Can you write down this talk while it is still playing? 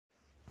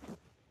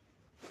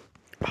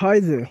Hi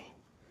there.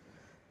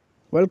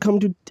 Welcome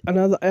to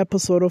another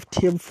episode of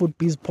TM Food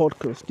Biz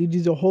Podcast. This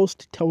is your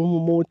host, Tamu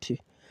Momoti.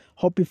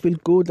 Hope you feel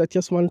good. I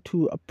just want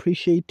to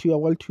appreciate you. I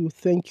want to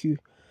thank you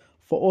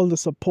for all the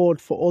support,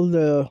 for all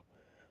the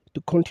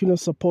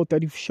continuous support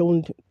that you've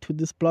shown to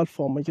this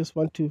platform. I just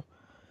want to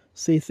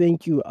say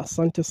thank you.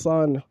 Asante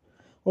Sana.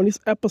 On this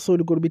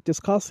episode, we're going to be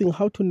discussing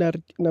how to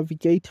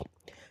navigate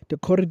the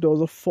corridors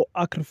of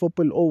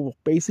Agri4.0.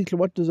 Basically,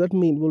 what does that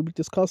mean? We'll be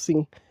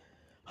discussing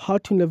how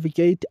to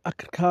navigate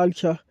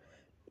agriculture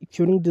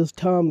during this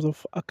times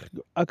of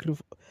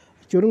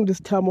during this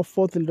time of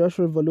fourth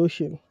industrial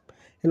revolution,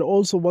 and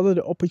also what are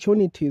the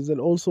opportunities and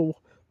also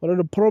what are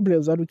the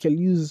problems that we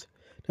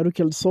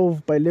can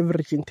solve by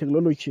leveraging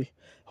technology.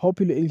 Hope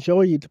you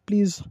enjoy it.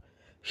 Please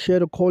share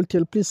the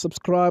content. Please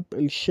subscribe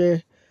and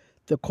share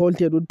the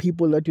content with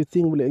people that you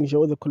think will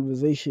enjoy the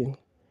conversation.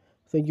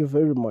 Thank you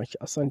very much.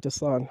 Asante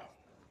Sana.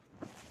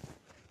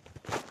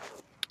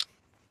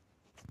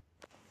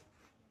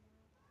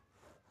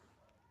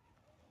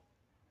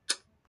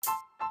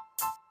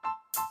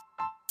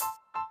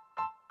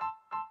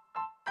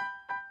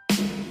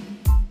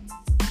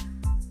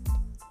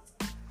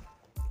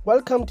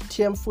 Welcome to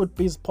TM Food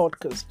Biz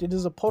Podcast. It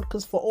is a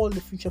podcast for all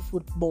the future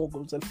food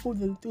moguls and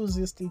food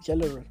enthusiasts in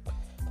general.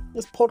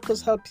 This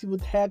podcast helps you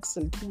with hacks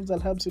and tools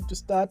that helps you to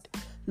start,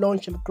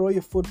 launch, and grow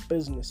your food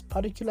business,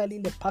 particularly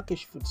in the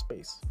packaged food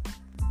space.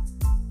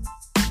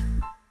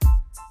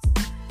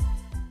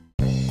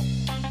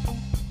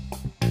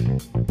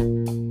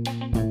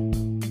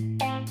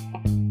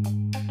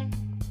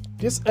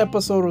 This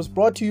episode was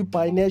brought to you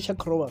by Nature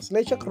Growers.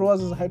 Nature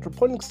Growers is a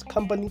hydroponics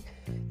company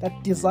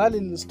that design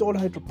and install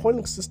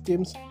hydroponic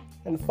systems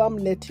and farm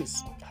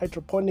lettuce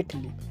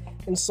hydroponically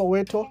in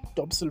Soweto,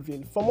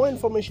 Dobsonville. For more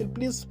information,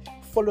 please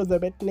follow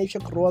them at Nature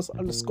Growers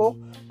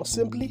 _ or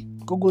simply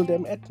Google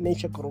them at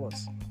Nature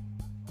Growers.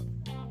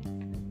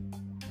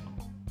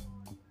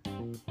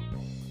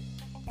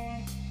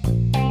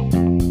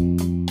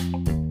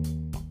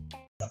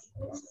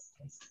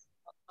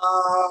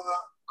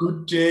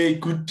 Good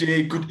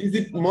day. Is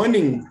it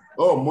morning?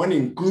 Oh,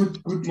 morning. Good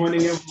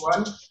morning,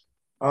 everyone.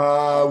 We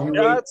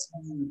will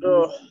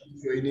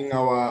be joining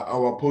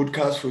our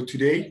podcast for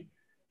today.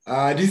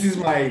 This is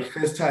my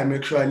first time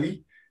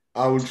actually.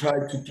 I will try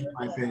to do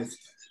my best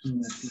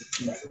to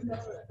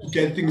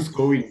get things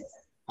going.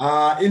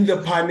 In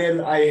the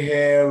panel, I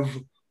have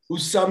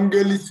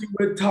Usamgeli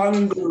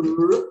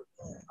Tango.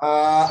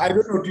 I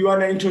don't know. Do you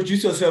want to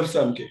introduce yourself,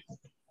 Samke?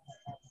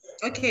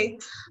 Okay,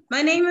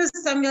 my name is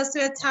Samuel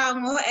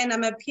Suetango and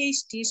I'm a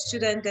PhD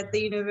student at the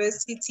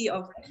University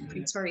of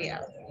Pretoria.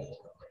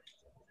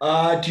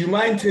 Do you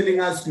mind telling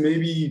us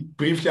maybe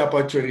briefly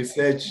about your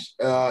research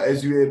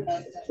as you were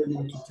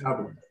telling to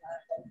Tabo?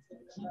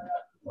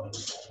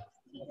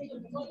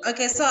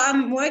 Okay, so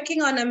I'm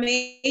working on a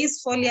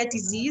maize foliar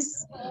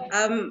disease.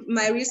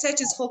 My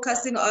research is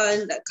focusing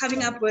on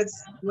coming up with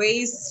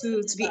ways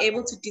to be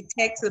able to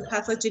detect the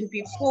pathogen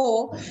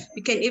before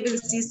we can even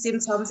see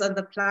symptoms on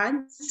the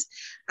plant.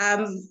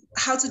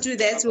 How to do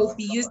that, we'll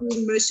be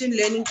using machine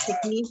learning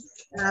techniques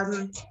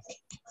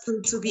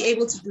to be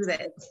able to do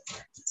that.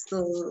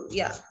 So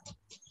yeah.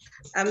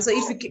 So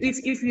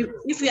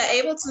if we are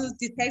able to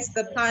detect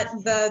the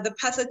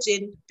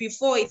pathogen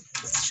before it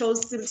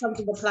shows symptoms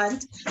in the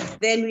plant,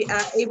 then we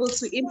are able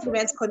to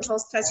implement control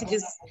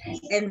strategies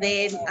and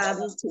then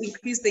to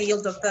increase the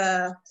yield of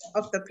the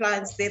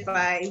plants.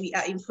 Thereby, we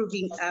are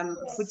improving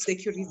food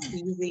security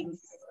using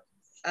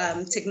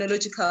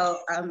technological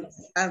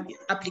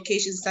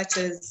applications such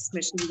as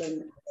machine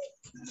learning.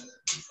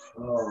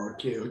 Oh,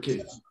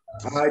 okay.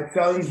 It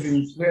sounds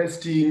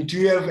interesting. Do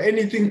you have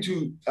anything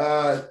to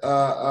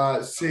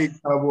say,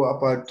 Tabo,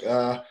 about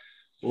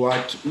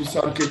what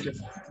Usamke just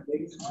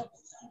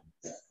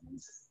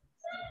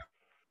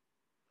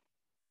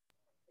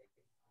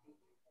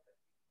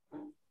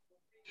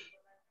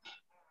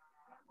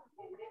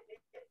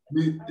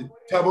said?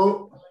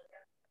 Tabo?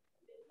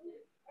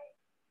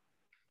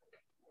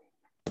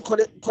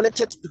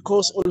 Connected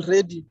because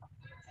already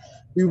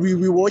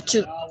we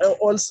working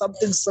on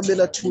something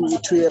similar to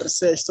her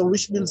research. So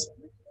which means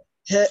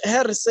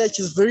her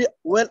research is very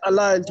well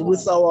aligned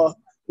with our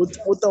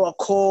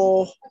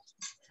core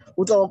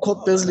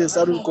business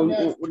that we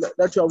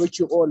are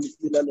working on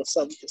in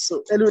something.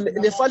 So anyway,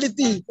 the funny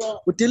thing,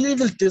 we didn't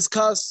even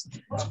discuss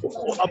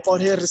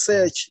about her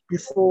research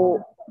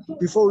before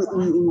we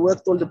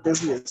worked on the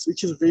business,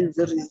 which is very,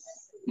 very,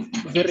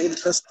 very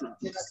interesting.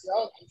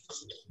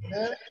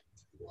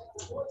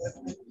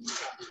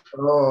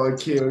 Oh,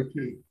 okay.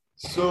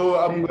 So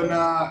I'm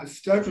gonna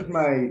start with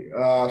my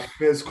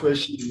first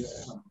question.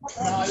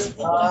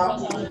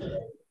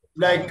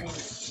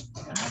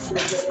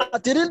 I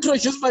didn't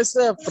introduce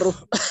myself, bro.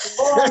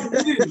 Oh,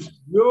 I didn't.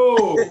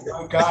 Yo,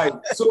 my guy.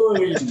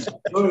 Sorry.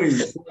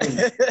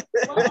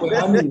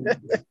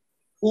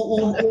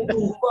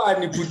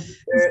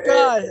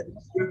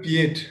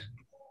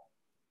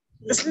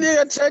 This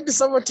nigga trying to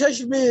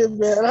sabotage me,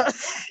 man.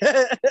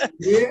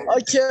 Yeah.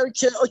 Okay.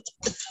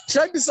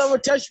 Trying to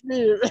sabotage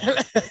me.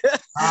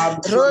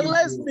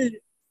 Realize me.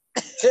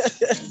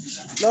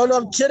 No,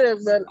 I'm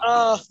kidding, man.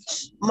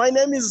 My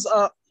name is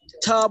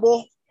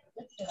Tabo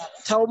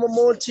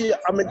Momoti.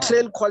 I'm a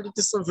trained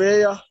quality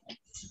surveyor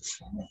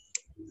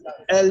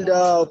and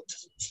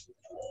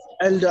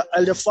and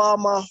a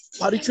farmer,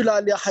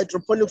 particularly a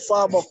hydroponic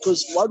farmer,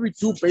 because what we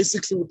do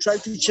basically, we try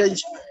to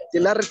change the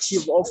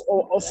narrative of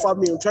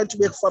farming. We're trying to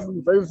make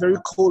farming very, very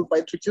cool by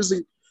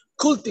introducing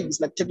cool things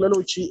like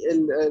technology,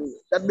 and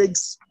that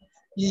makes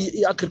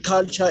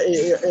agriculture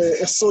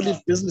a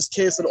solid business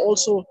case, and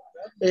also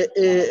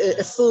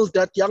a field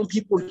that young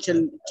people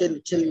can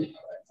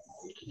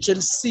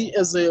see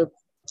as an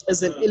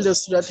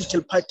industry that we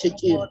can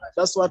partake in.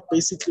 That's what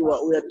basically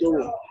what we are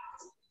doing.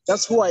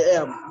 That's who I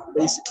am,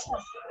 basically.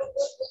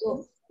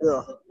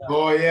 Yeah.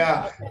 Oh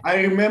yeah,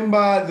 I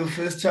remember the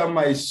first time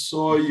I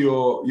saw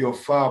your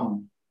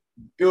farm.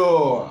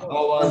 Yo, I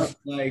was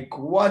like,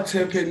 what's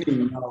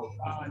happening now?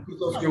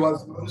 Because there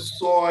was no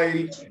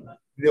soil,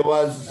 there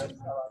was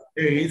a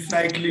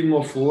recycling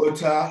of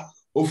water,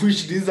 of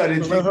which these are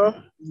the things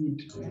we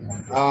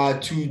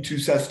need to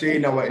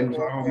sustain our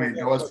environment.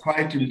 I was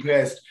quite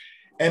impressed.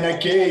 And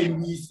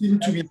again, we seem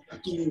to be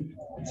taking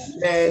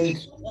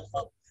land,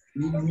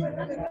 we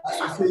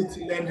associate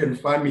land and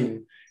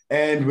farming.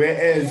 And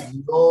whereas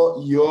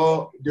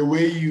the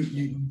way you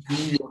do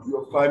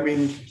your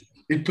farming,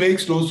 it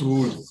breaks those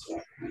rules.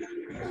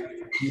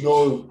 You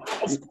know,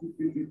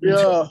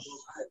 Yeah.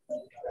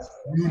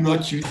 you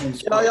not using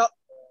Yeah, yeah.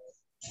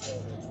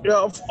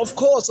 Yeah, of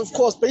course, of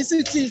course.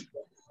 Basically,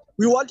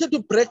 we wanted to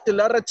break the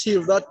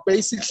narrative that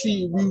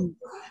basically we,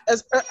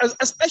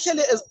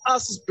 especially as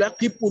us as Black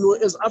people or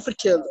as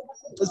Africans,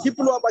 as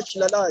people who are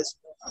marginalized,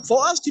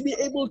 for us to be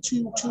able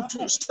to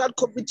start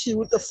competing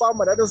with a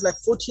farmer that has like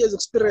 40 years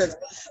experience,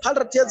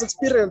 100 years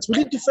experience, we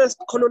need to first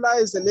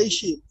colonize the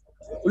nation.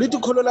 We need to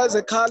colonize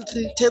a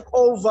country, take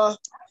over,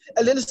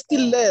 and then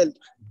still land.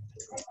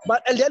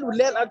 And then we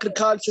learn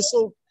agriculture.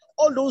 So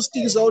all those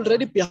things are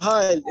already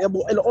behind,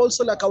 and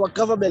also like our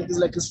government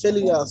is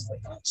failing us.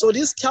 So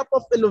this type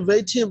of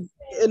innovation,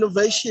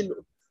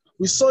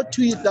 we saw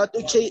to it that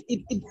okay,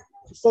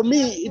 for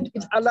me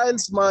it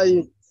aligns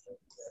my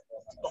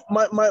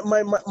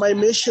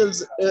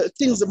missions,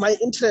 things, my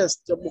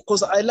interest,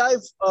 because I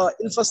love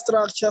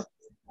infrastructure,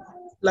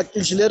 like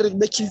engineering,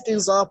 making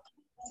things up,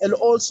 and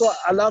also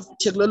I love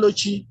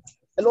technology,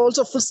 and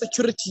also food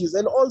securities,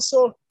 and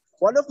also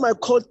one of my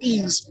core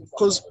things,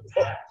 because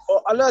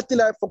another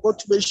thing I forgot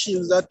to mention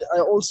is that I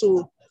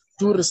also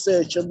do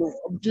research. I'm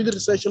doing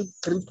research on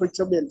green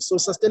procurement, so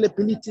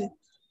sustainability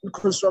in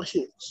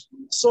construction.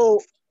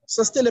 So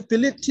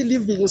sustainability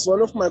living is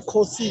one of my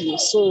core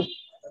things. So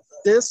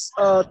this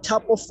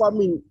type of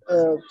farming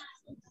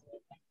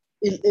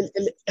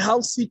it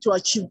helps me to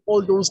achieve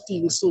all those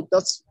things. So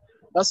that's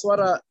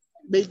what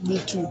made me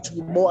to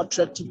be more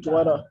attractive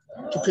to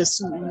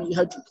pursue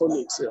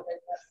hydroponics. Yeah.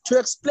 To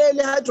explain,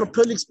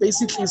 hydroponics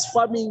basically is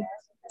farming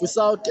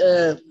without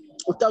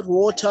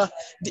water.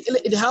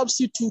 It helps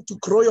you to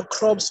grow your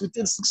crops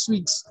within 6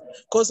 weeks,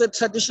 because a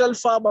traditional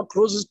farmer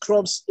grows his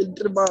crops in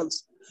 3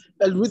 months.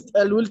 And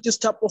with this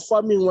type of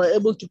farming, we're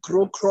able to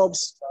grow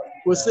crops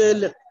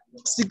within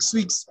 6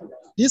 weeks.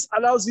 This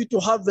allows you to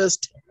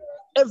harvest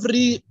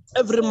every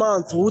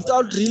month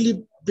without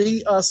really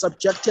being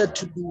subjected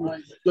to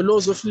the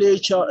laws of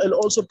nature, and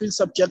also being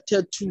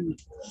subjected to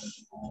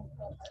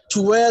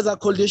weather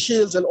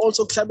conditions and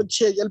also climate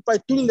change. And by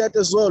doing that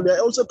as well, we are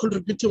also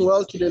contributing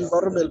well to the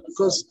environment,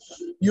 because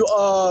you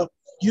are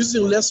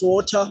using less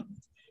water,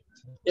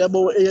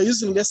 you're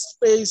using less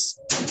space.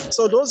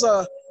 So those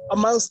are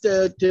amongst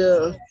the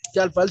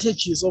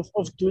advantages of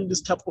doing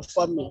this type of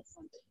farming.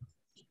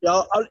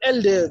 Yeah, I'll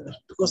end there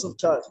because of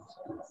time.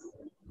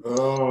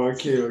 Oh,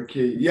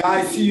 okay. Yeah,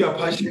 I see you're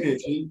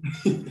passionate.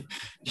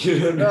 You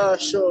don't Yeah,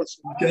 sure.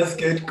 just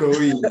get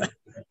going.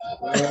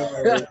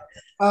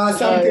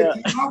 Something Yeah.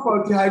 how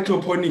about the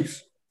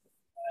hydroponics?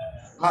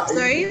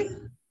 Sorry?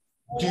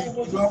 Do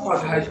you know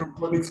about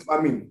hydroponics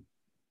farming?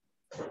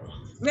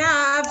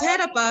 Yeah, I've heard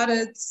about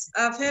it.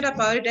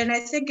 And I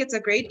think it's a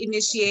great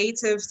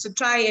initiative to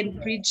try and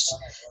bridge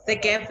the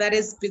gap that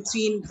is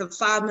between the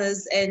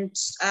farmers and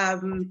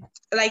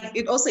like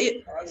it also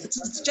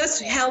to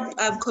just help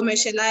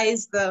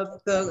commercialize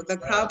the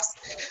crops.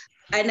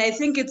 And I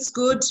think it's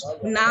good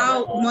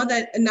now more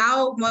than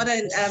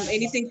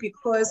anything,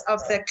 because of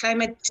the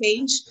climate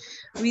change.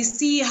 We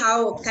see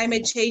how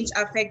climate change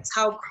affects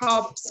how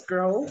crops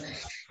grow,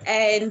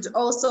 and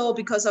also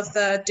because of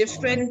the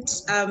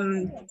different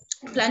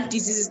plant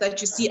diseases that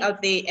you see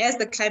out there as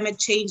the climate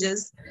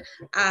changes.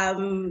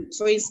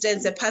 For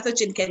instance, a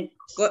pathogen can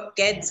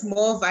get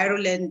more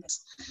virulent.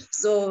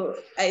 So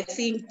I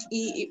think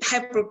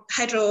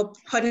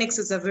hydroponics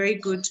is a very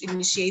good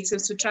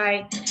initiative to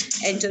try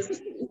and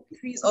just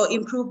increase or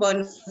improve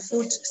on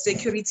food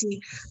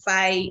security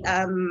by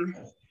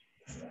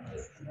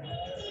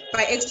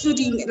by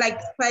excluding, like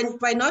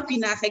by not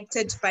being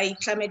affected by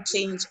climate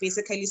change,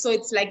 basically. So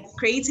it's like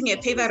creating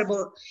a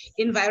favorable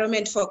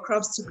environment for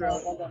crops to grow.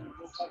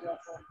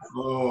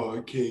 Oh,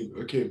 okay.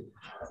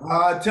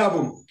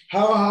 Thabo,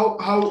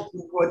 how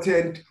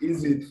important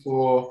is it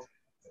for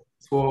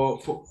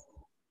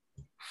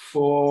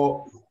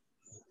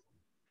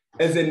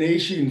as a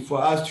nation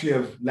for us to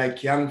have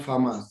like young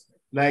farmers,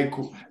 like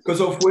because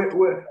of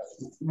where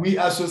we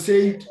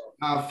associate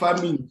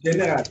farming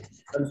general,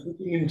 I'm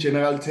speaking in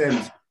general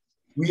terms,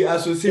 we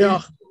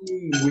associate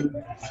with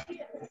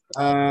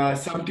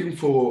something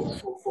for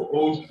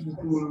old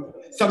people,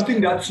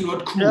 something that's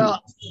not cool. Yeah.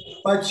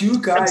 But you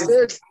guys,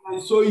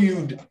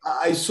 Exactly.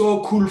 I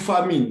saw cool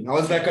farming. I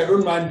was like, I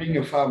don't mind being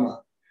a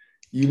farmer,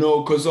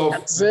 because of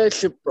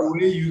Exactly, the bro.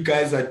 way you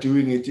guys are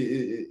doing it.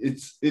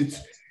 It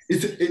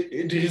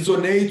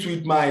resonates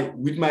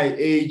with my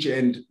age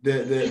and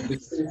the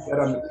space that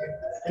I'm in,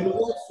 and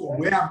also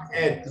where I'm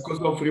at,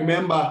 because of,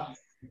 remember,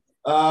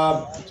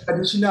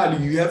 traditionally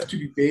you have to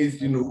be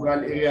based in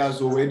rural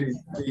areas or where they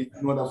stay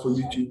in order for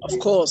you to, Of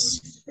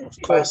course.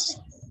 but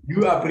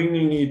you are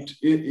bringing it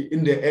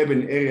in the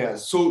urban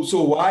areas. So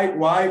why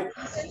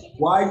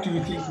do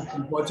you think it's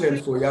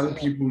important for young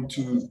people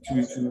to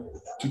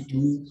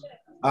do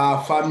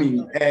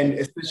farming, and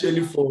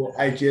especially for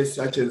ideas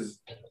such as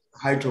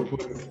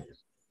hydroponics?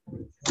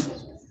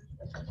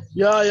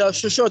 Yeah,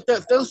 sure.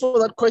 Thanks for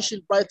that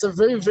question, but it's a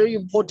very, very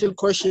important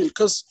question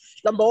because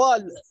number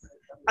one,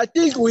 I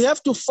think we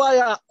have to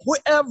fire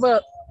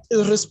whoever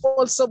is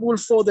responsible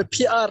for the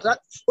PR.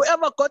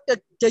 Whoever got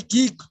the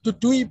gig to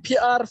do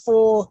PR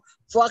for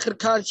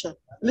agriculture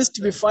needs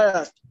to be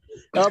fired.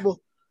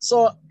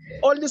 So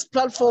on this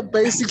platform,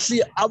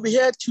 basically, I'm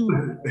here to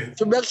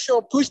make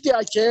sure push the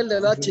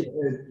agenda.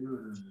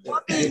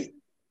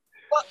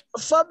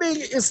 Farming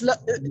is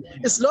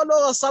no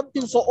longer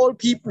something for all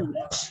people.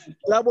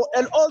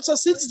 And also,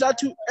 since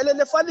that, and then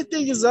the funny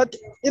thing is that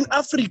in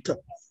Africa,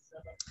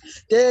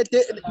 the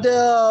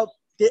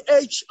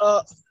age,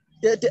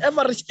 the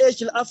average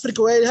age in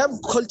Africa, where you have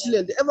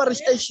continent, the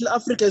average age in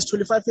Africa is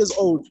 25 years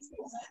old.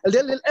 And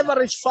then the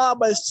average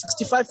farmer is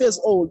 65 years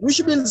old,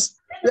 which means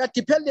we are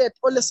dependent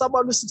on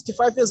someone who's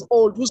 65 years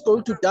old who's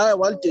going to die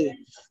one day.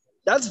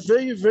 That's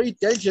very, very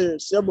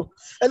dangerous.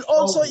 And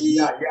also,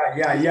 yeah.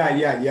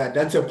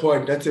 That's a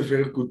point. That's a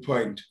very good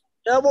point.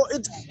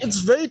 It's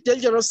very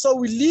dangerous. So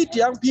we need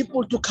young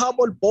people to come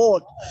on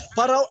board.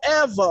 But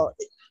however,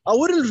 I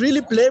wouldn't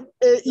really blame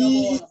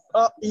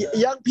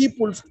young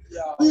people.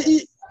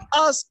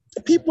 As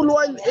people who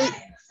are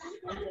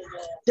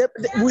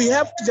we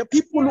have the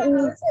people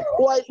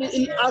who are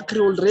in agri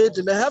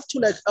already. They have to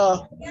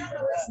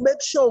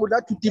make sure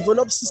that we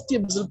develop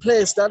systems in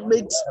place that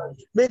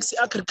makes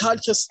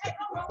agriculture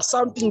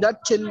something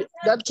that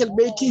can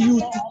make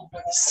youth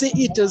see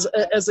it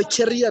as a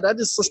career that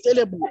is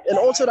sustainable, and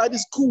also that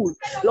is cool,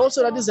 and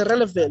also that is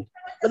relevant.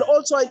 And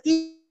also I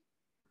think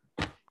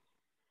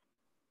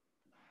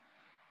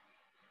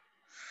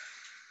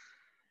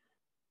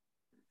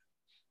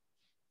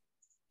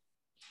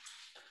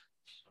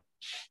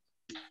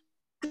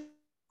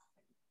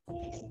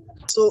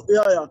so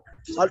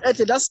and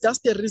actually that's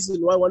the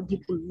reason why one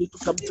people need to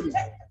come through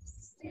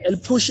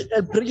and push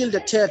and bring in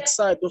the tech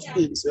side of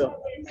things.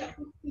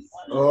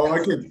 Oh,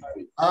 okay.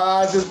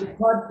 There's a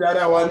part that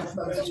I want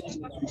us to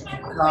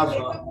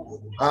cover,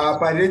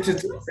 but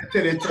it's a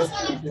later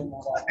stage.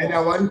 And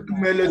I want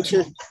Tumelo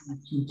to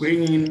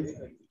bring in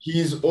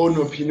his own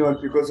opinion,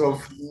 because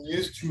of he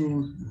used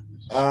to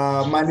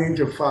manage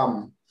a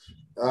farm.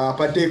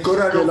 But they got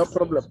out of... no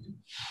problem.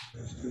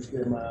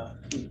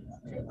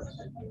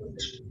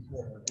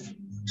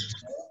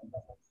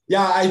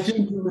 Yeah, I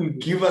think he will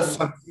give us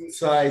some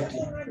insight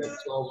in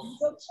terms of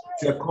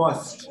the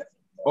cost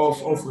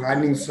of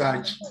running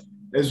such,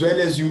 as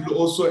well as you will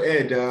also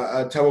add,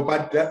 Tabo,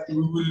 but we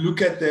will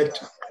look at that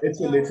at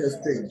a later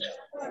stage.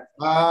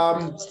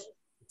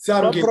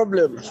 No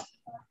problem.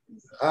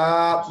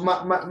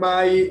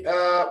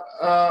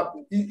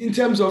 In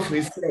terms of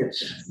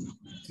research,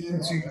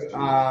 since you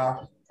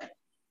are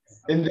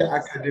in the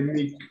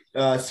academic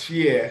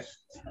sphere,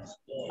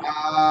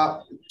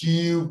 do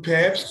you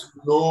perhaps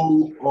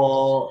know,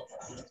 or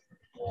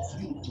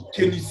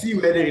can you see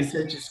where the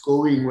research is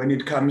going when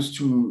it comes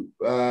to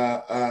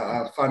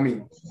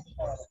farming?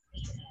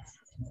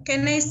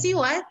 Can I see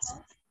what?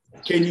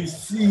 Can you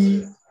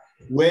see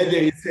where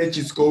the research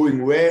is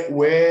going,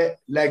 where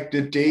like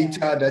the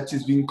data that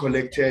is being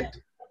collected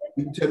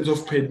in terms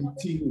of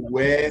predicting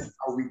where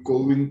are we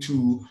going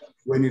to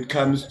when it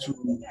comes to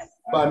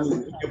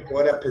farming in a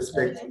broader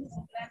perspective?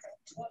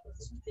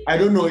 I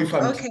don't know if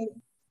I'm... Okay.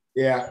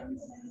 Yeah.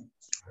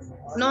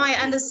 No, I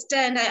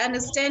understand.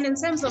 In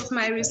terms of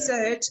my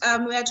research,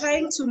 we are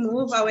trying to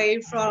move away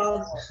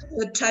from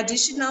the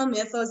traditional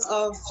methods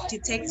of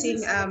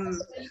detecting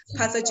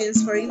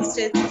pathogens. For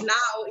instance,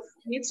 now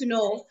you need to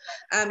know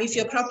if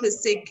your crop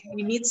is sick,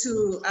 you need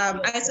to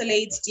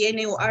isolate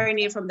DNA or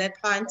RNA from that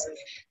plant.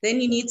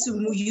 Then you need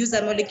to use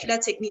a molecular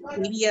technique,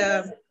 maybe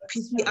a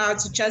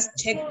PCR to just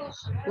check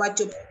what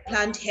your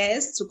plant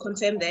has to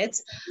confirm that.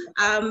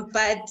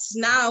 But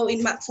now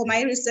for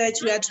my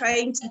research, we are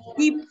trying to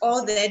keep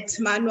all that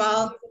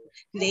manual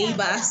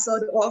labor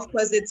sort of,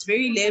 because it's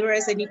very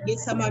laborious and it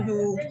needs someone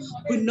who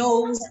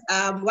knows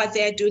what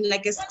they're doing,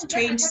 like a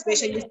trained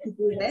specialist to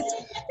do that.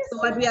 So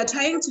what we are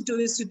trying to do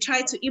is to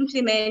try to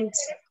implement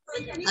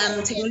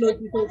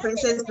technology. So for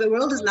instance, the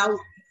world is now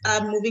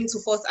moving to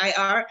fourth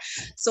IR.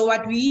 So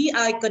what we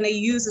are going to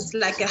use is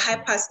like a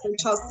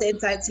hyperspectral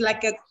sensor. It's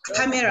like a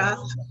camera.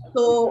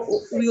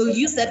 So we'll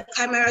use that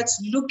camera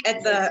to look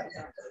at the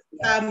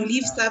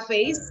leaf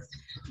surface.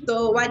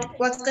 So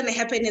what's going to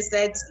happen is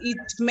that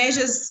it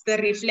measures the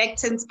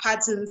reflectance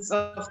patterns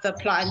of the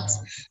plant.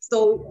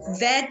 So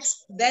that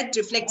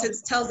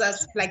reflectance tells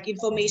us like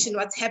information,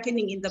 what's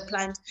happening in the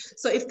plant.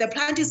 So if the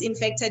plant is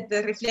infected,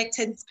 the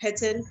reflectance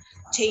pattern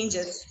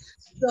changes.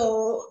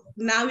 So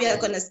now we are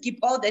going to skip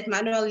all that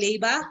manual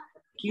labor.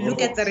 You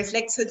look at the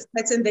reflectance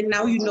pattern, then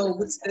now you know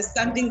there's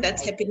something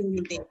that's happening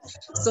in there.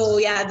 So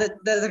yeah,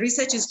 the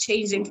research is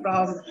changing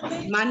from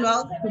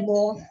manual to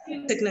more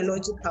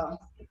technological.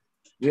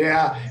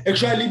 Yeah,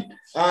 actually,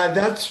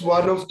 that's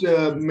one of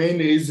the main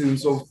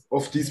reasons of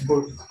this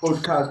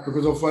podcast,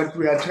 because of what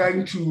we are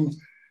trying to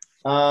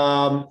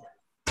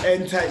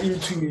enter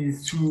into,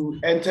 is to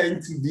enter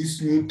into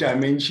this new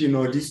dimension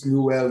or this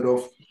new world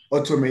of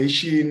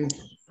automation,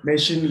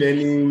 machine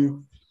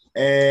learning,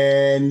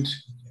 and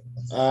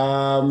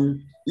a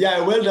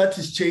world that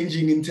is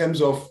changing in terms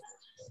of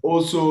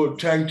also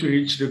trying to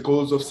reach the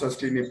goals of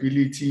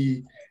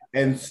sustainability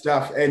and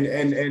stuff,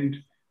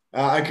 and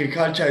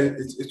agriculture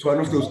is one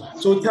of those.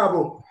 So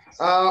Thabo,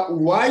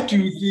 why do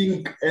you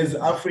think as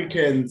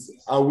Africans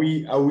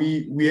we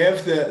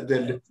have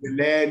the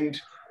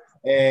land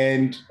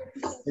and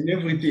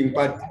everything,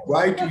 but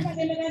why do you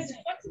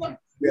think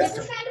we are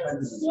still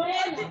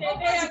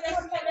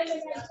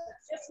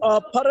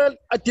Parallel,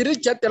 I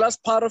didn't get the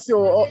last part of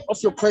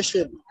your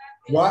question.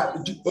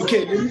 What?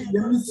 Okay,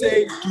 let me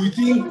say, do you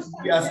think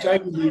we are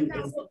struggling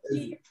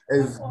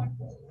as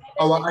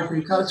our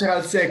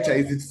agricultural sector?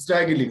 Is it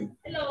struggling?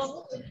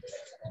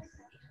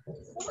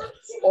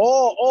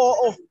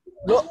 Oh.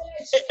 No,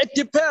 it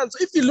depends.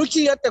 If you're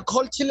looking at the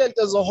continent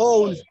as a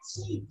whole,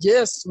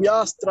 yes, we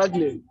are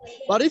struggling.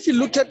 But if you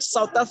look at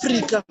South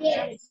Africa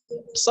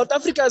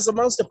is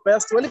amongst the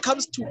best when it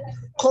comes to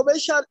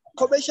commercial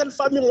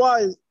farming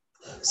wise.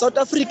 South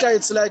Africa,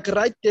 it's like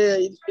right there.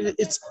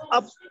 It's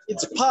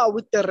par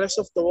with the rest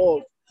of the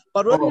world.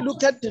 But when you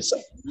look at this,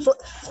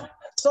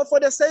 for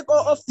the sake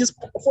of this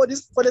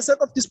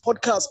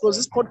podcast, because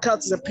this podcast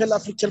is a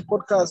Pan-African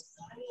podcast,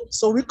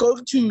 so we're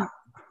going to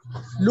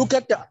look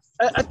at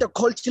the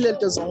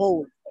continent as a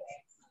whole.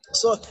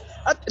 So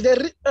at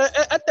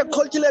the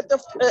continent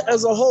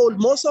as a whole,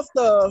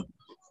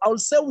 I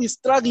would say we're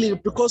struggling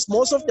because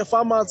most of the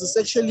farmers is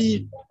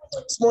actually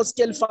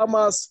small-scale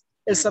farmers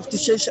and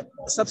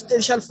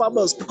substantial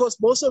farmers, because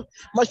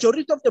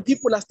majority of the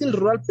people are still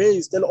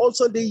rural-based, and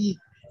also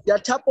their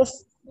type of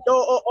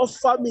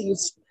farming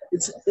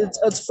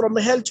it's from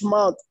hand to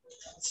mouth,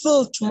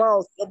 field to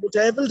mouth. But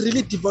I haven't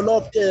really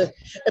developed a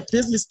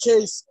business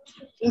case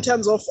in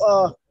terms of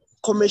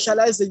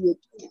commercializing it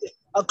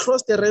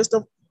across the rest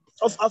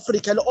of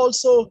Africa, and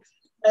also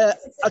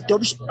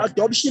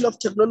adoption of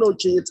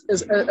technology.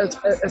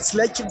 It's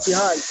lagging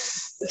behind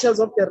in terms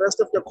of the rest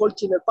of the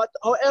continent. But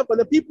however,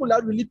 the people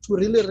that we need to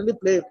really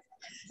blame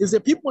is the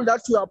people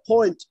that we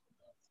appoint,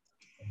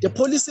 the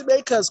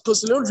policymakers,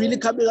 because they're not really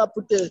coming up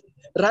with the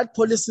right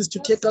policies to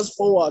take us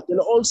forward. And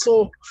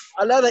also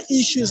another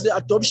issue is the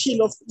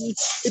adoption of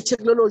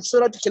technology, so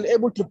that we can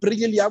able to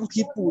bring in young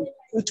people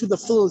into the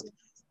field.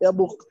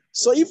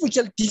 So if we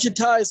can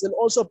digitize and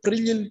also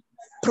bring in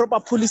proper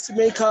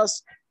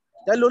policymakers,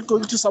 they're not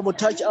going to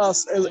sabotage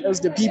us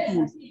as the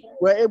people.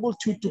 We're able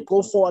to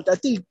go forward. I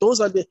think those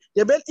are the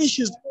main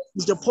issues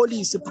with the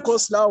policy,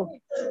 because now,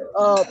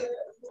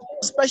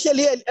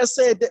 especially in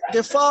SA,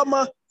 the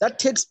farmer that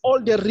takes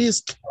all the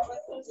risk,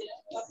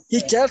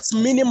 he gets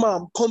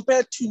minimum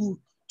compared to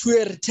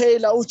a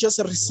retailer who just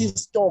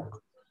receives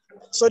stock.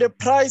 So the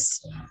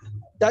price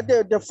that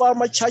the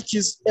farmer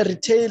charges a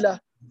retailer,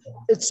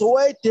 it's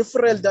way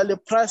different than the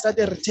price that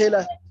a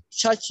retailer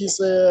charges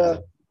a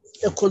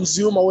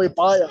consumer or a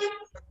buyer.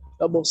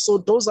 So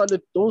those are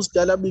those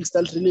dynamics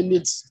that really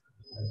needs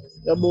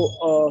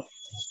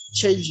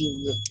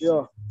changing.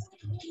 Yeah.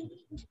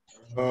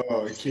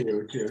 Oh, okay.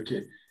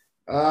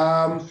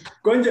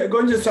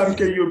 Gonja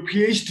Samke, your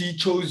PhD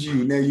chose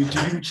you. Now you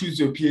didn't choose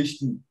your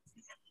PhD.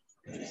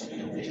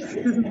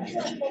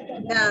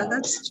 Yeah,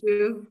 that's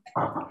true.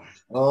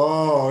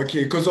 Oh,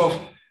 okay. Because of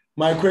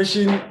my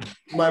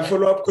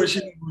follow-up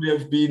question would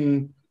have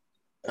been,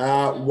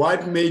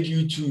 what made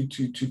you to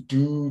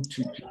do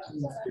the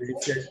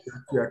research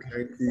that you are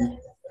currently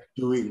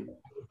doing?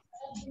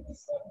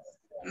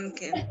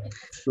 Okay.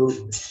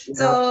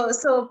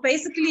 So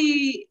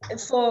basically,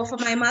 for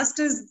my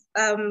master's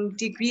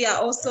degree, I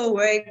also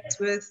worked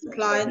with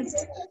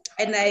plants,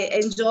 and I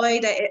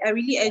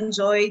really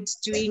enjoyed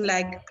doing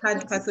like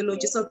plant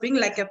pathology. So being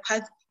like a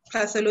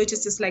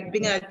pathologist is like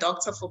being a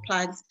doctor for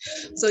plants.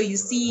 So you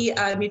see,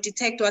 you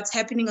detect what's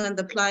happening on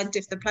the plant.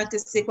 If the plant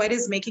is sick, what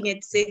is making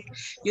it sick?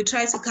 You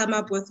try to come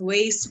up with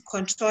ways to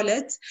control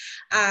it.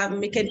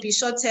 It can be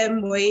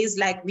short-term ways,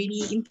 like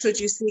maybe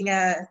introducing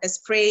a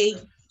spray.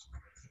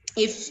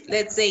 If,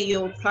 let's say,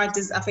 your plant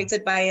is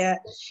affected by an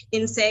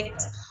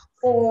insect,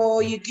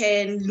 or you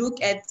can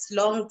look at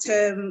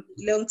long-term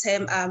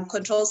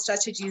control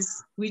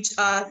strategies, which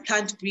are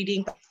plant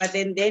breeding, but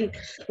then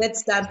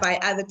that's done by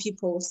other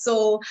people.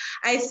 So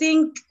I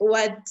think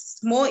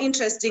what's more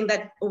interesting,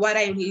 that what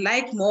I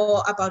like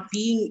more about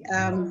being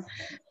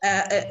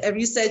a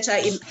researcher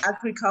in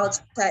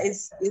agriculture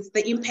is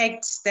the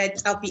impact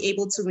that I'll be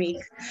able to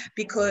make.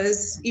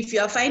 Because if you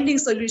are finding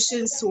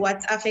solutions to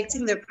what's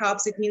affecting the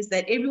crops, it means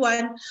that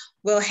everyone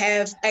will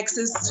have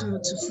access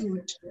to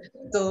food.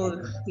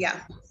 So yeah.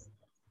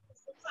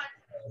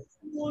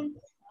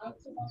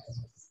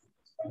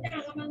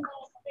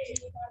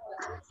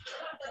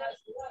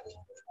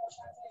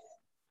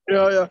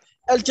 Yeah.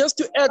 And just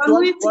to add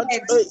and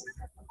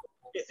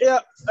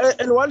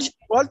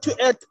to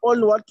add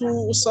on what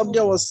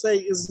Samia was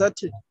saying is that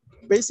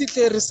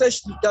basically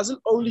research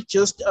doesn't only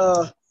just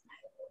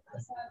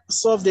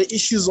solve the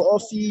issues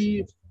of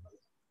the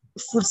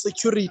food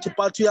security,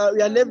 but we are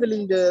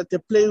leveling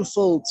the playing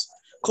field,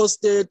 because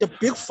the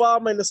big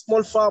farm and the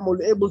small farm will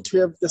be able to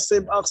have the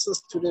same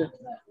access to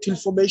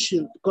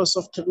information because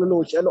of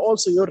technology, and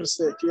also your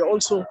research. You're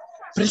also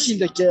bridging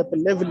the gap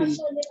and leveling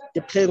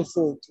the playing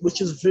field, which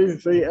is very,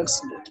 very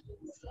excellent.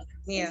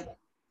 Yeah,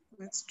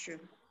 that's true.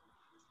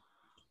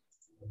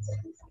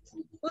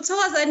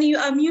 Uthokozani, you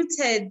are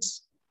muted.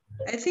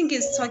 I think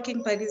he's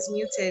talking, but he's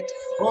muted.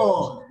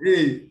 Oh,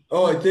 hey.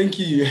 Oh, thank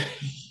you.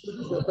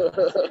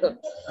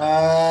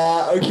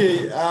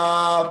 Okay.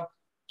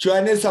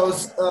 Johannes,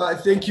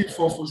 thank you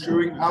for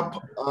showing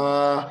up.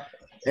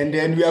 And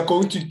then we are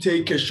going to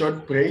take a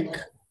short break.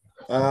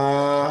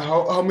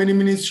 How many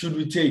minutes should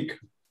we take?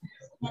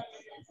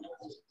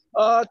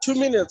 2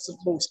 minutes at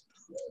most.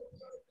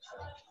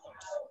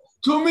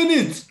 2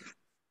 minutes?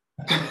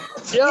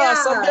 Yeah,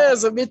 some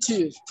days a bit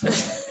here.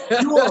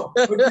 Sure.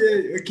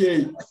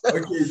 Okay,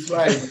 it's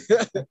fine.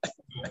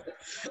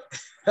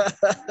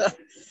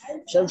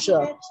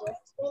 Sharp.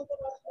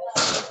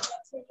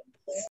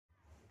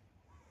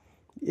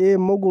 Yeah,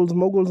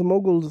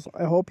 moguls.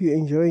 I hope you're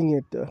enjoying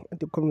it.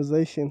 The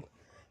conversation.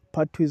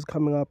 Part 2 is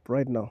coming up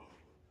right now.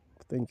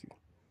 Thank you.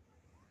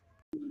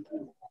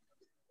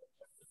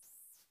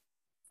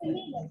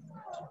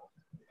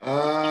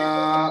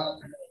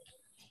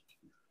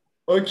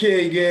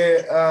 Okay,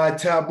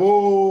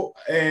 Tabo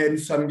and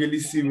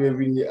Samgelisi, where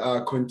we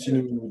are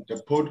continuing with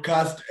the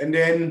podcast. And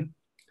then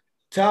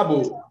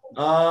Tabo.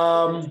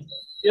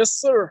 Yes,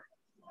 sir.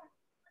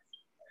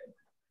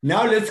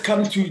 Now let's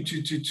come to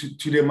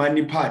the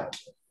money part.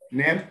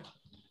 Ne?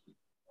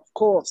 Of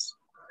course.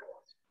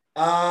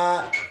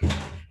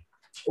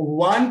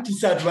 One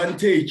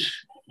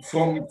disadvantage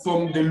from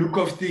the look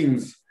of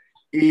things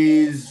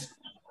is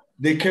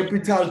the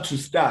capital to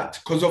start.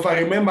 Because I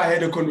remember I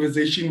had a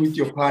conversation with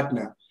your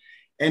partner,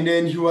 and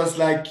then he was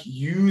like,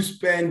 you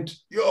spent,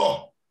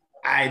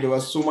 there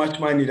was so much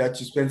money that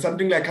you spent,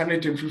 something like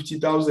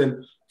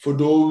 150,000 for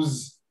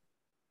those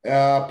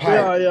pipes.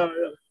 Yeah.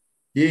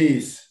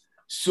 Yes.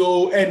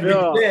 So, and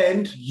with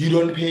land, you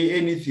don't pay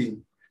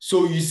anything.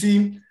 So you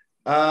see,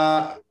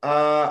 so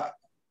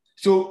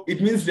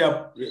it means there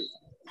are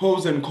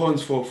pros and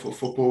cons for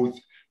both.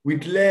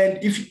 With land,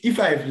 if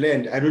I have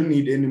land, I don't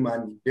need any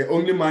money. The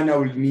only money I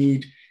will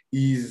need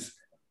is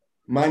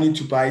money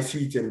to buy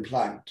seeds and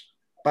plant.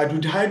 But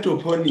with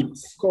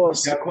hydroponics,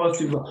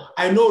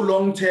 I know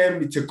long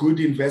term it's a good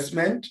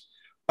investment,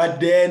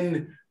 but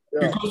then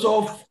because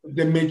of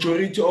the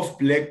majority of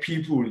Black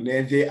people,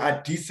 they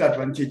are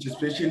disadvantaged,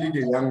 especially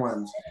the young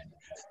ones.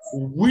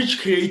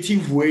 Which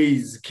creative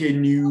ways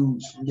can you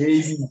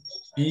maybe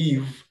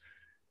give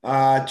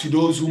to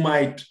those who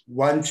might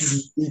want to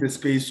be in the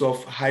space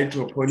of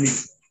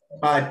hydroponics,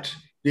 but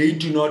they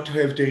do not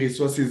have the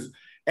resources?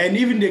 And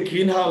even the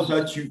greenhouse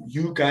that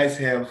you guys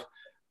have,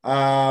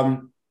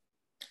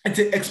 it's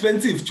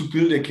expensive to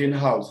build a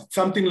greenhouse. It's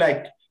something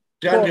like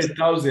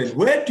 300,000.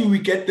 Where do we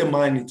get the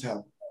money,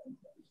 Tam?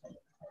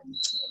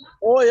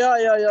 Oh, yeah.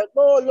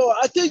 No.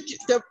 I think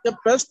the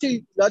best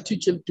thing that you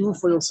can do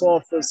for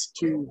yourself is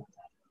to,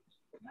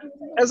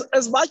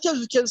 as much as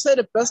you can say,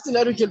 the best thing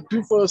that you can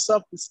do for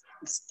yourself is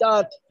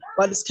start,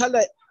 but it's kind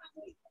of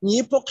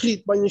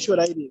hypocrite when you should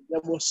write it.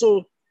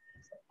 So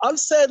I'll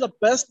say the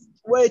best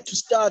way to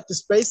start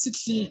is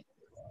basically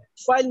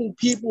finding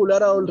people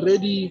that are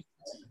already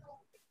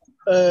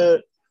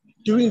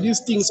doing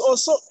these things.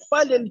 Also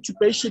find an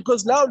incubation,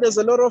 because now there's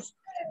a lot of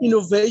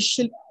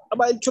innovation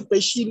about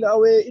incubation, that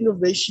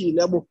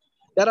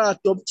are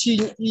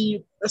adopting,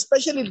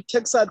 especially the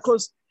tech side.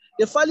 Because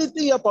the funny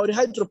thing about the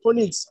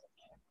hydroponics,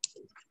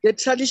 the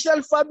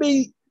traditional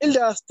farming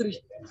industry,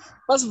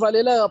 it's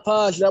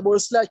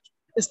like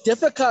it's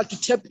difficult to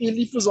tap in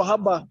if you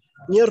have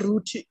near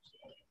route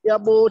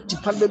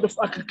Department of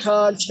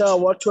Agriculture,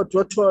 what.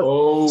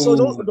 Oh. So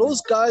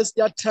those guys,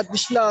 they are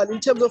traditional in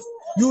terms of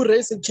you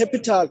raising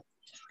capital.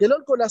 They're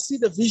not gonna see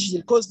the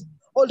vision because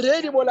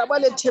already when I'm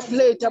on a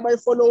template, I might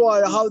follow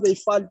how they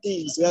fund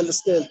things. You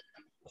understand?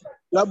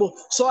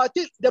 So I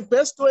think the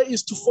best way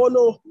is to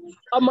follow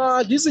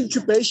this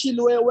incubation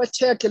where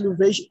tech and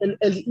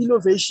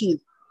innovation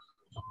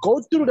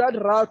go through that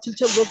route in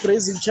terms of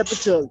raising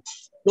capital.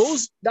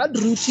 That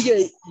route,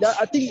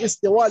 I think is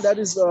the one that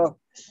is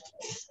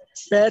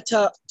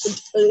better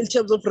in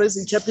terms of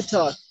raising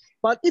capital.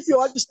 But if you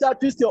want to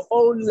start with your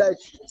own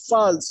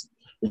funds,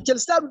 you can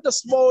start with a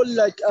small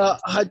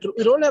hydro.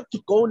 You don't have to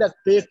go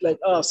big like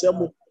us.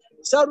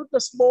 Start with a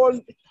small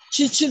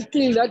kitchen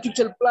thing that you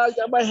can plant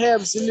my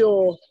herbs in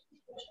your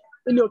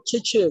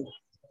kitchen.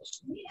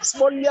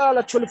 Small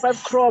yard,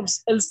 25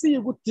 crops, and see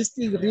if this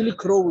thing really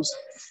grows.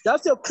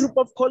 That's your proof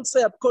of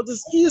concept because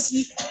it's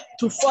easy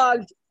to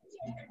fund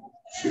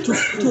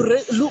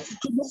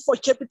look for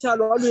capital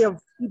while we have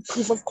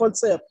proof of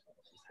concept.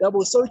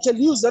 So we can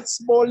use that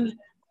small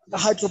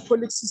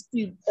hydroponic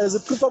system as a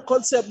proof of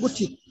concept.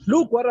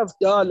 Look what I've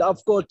done.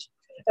 I've got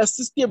a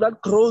system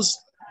that grows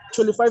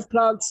 25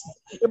 plants.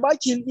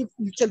 Imagine if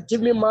you can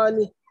give me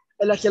money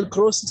and I can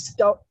grow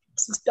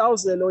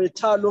 6,000 or a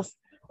ton of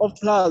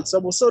plants.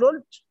 So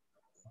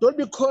don't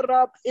be caught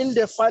up in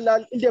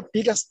the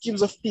bigger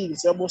schemes of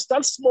things.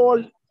 Start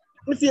small.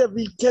 If you have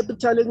the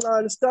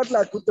capital, start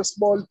with a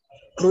small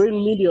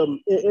growing medium,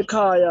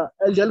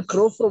 and then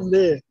grow from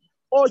there.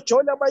 Or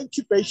join our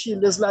incubation.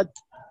 There's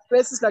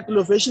places like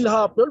Innovation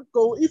Hub. Don't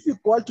go, if you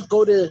want to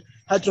go the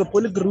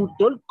hydroponic route,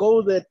 don't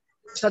go the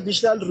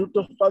traditional route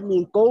of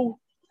farming. Go,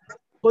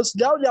 because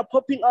now they are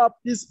popping up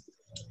these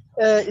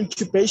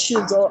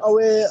incubations or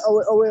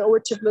our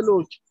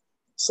technology.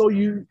 So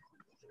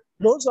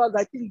those ones,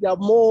 I think they are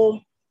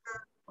more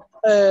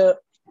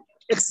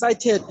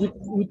excited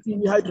with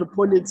the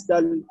hydroponics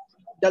than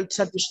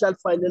traditional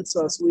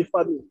financiers with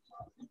farming.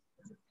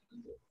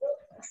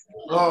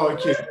 Oh,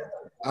 okay.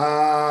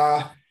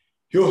 Hi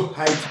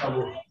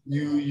Thabo.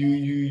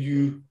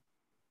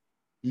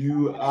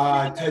 You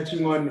are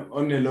touching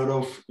on a lot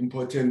of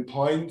important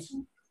points.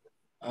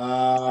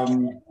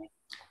 And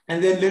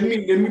then let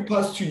me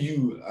pass to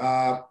you,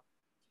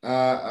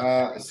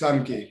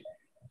 Samke.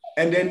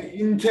 And then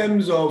in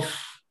terms of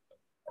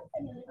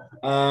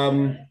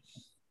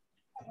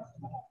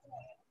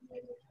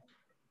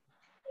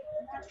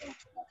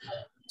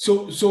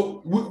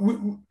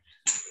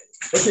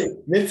okay,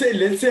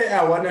 let's say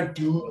I want to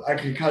do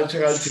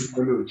agricultural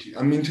technology.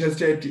 I'm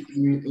interested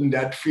in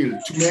that field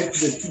to make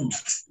the two.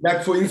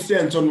 Like for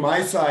instance, on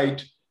my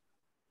side,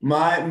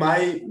 my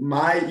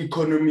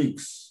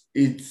economics,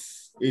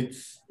 it's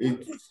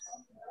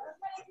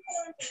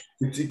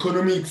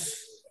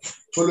economics,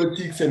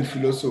 politics, and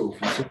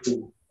philosophy.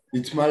 So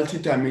it's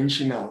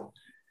multidimensional.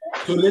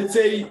 So let's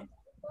say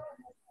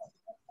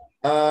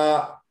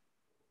I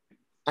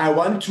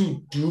want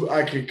to do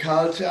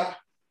agriculture.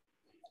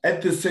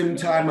 At the same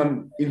time,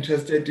 I'm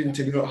interested in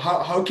technology.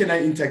 How can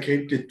I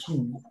integrate the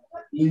two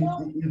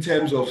in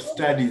terms of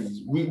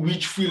studies?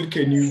 Which field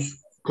can you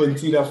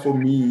consider for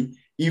me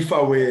if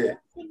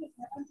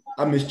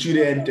I'm a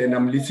student and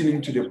I'm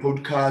listening to the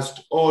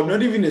podcast, or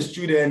not even a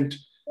student,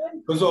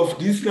 because of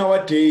this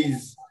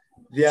nowadays,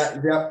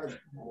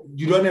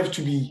 you don't have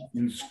to be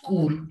in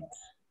school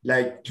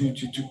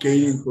to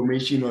gain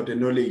information or the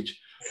knowledge.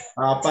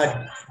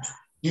 But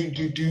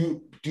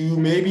do you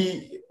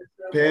maybe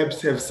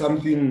perhaps have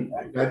something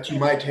that you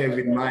might have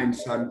in mind,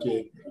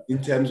 Samke,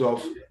 in terms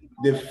of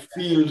the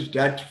field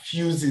that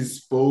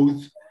fuses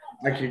both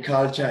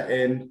agriculture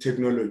and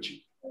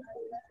technology?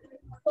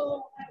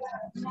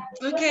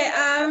 Okay,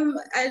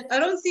 I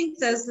don't think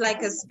there's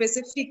a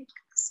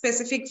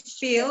specific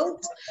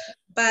field,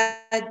 but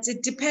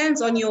it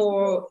depends on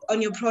your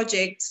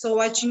project. So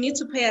what you need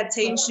to pay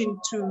attention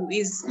to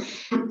is,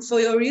 for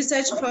your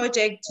research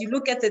project, you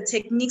look at the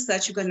techniques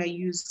that you're going to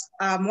use.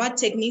 What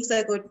techniques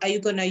are you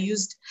going to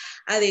use?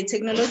 Are they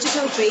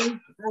technological based?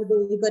 Are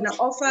they going to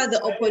offer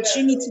the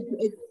opportunity to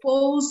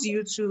expose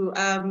you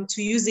to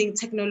using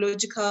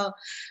technological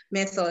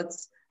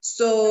methods?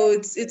 So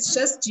it's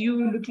just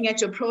you looking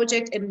at your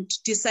project and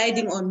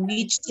deciding on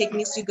which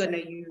techniques you're going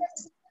to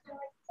use.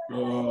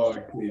 Oh,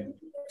 okay.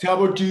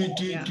 Thabo,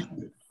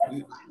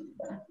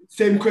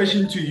 same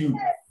question to you.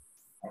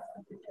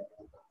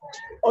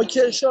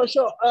 Okay, sure.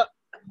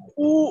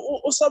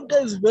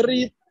 Usabka is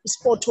very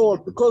spot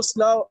on, because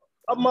now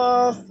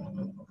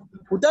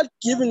without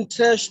giving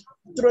trash,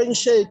 throwing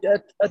shade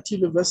at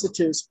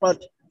universities, but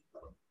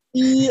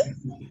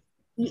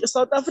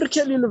South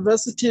African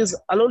universities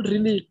are not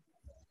really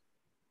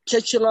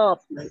catching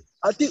up.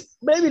 I think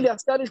maybe they are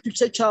starting to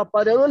catch up,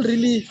 but they're not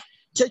really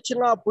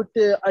catching up with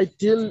the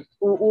ideal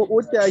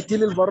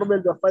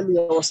environment we're finding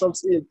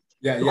ourselves in.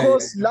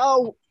 Because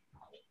now,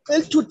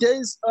 in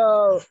today's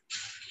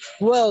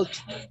world,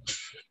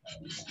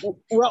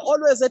 we're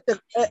always at the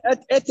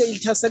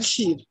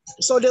intersection.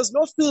 So there's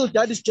no field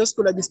that is just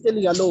going to be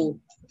standing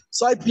alone.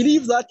 So I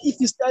believe that if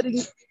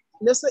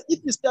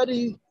you're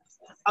studying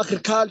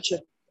agriculture,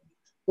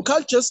 You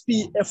can't just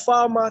be a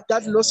farmer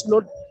that knows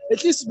not.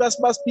 At least there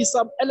must be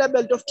some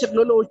element of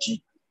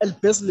technology and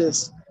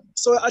business.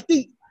 So I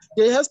think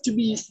there has to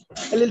be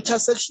an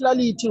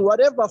intersectionality in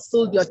whatever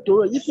field you're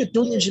doing. If you're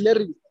doing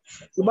engineering,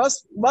 you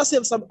must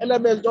have some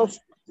element of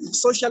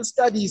social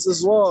studies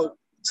as well,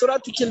 so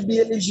that you can be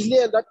an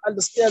engineer that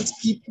understands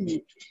people.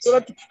 So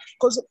that,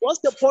 because what's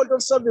the point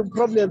of solving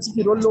problems if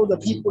you don't know the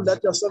people that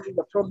you're solving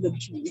the problem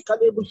to? You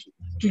can't able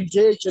to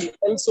engage and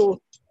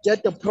also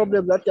get the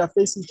problem that they're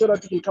facing so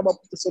that you can come up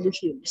with a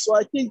solution. So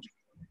I think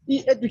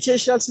the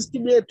educational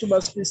system here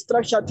must be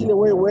structured in a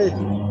way where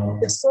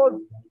it solves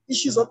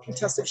issues of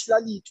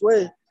intersectionality,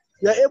 where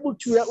we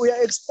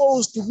are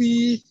exposed to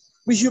we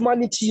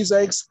humanities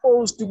are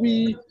exposed to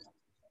we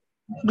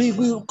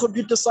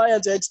computer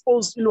science are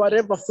exposed in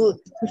whatever field,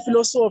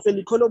 philosophy and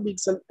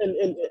economics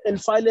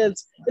and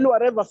finance, in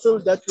whatever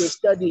field that we're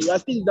studying. I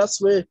think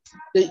that's where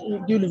the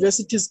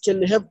universities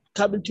can have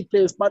come into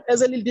place. But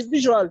as an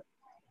individual,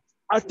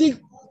 I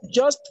think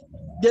just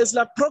there's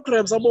like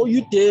programs about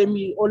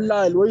Udemy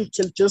online where you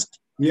can just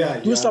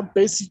do some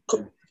basic.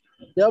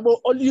 About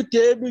on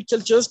Udemy, you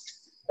can just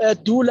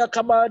do like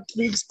about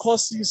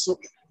courses,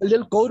 and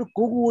then go to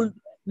Google,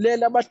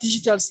 learn about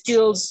digital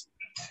skills,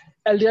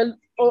 and then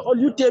on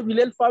Udemy, you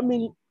learn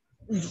farming.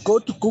 Go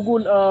to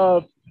Google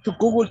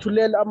to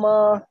learn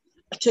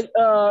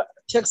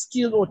tech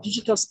skills or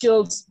digital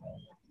skills,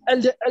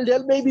 and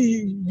then maybe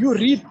you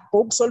read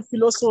books on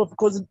philosophy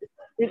because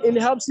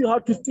it helps you how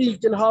to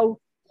think and how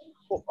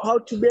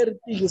to manage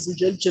things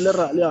in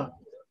general. Yeah,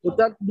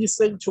 without me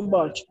saying too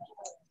much.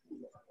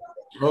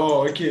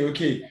 Oh,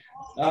 okay.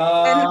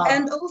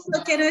 And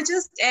also, can I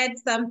just add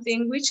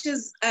something, which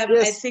is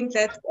Yes. I think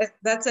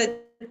that's a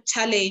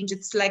challenge.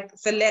 It's like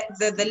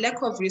the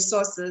lack of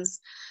resources.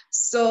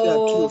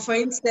 So, for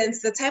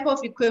instance, the type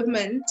of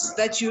equipment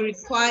that you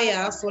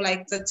require for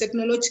like the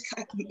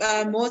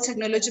more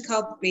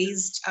technological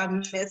based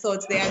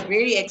methods, they are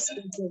very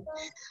expensive.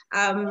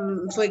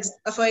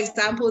 For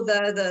example,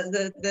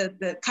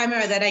 the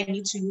camera that I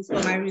need to use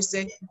for my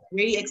research is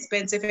very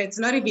expensive. It's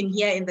not even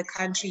here in the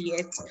country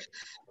yet.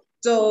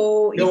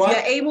 So if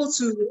you're able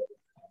to,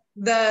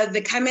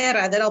 the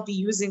camera that I'll be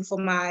using for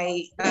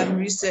my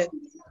research,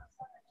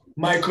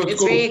 microscope.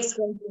 It's very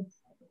expensive.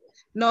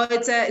 No,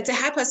 it's a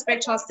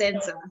hyperspectral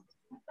sensor.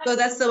 So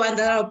that's the one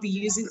that I'll be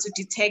using to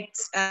detect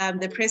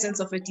the presence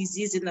of a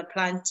disease in the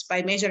plant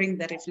by measuring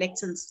the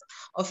reflectance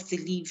of the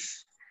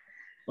leaf.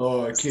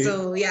 Oh, okay.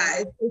 So yeah,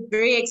 it's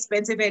very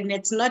expensive and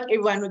it's not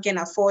everyone who can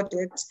afford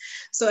it.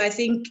 So I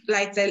think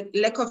like the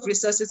lack of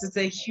resources is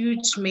a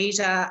huge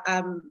major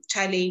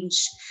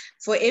challenge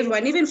for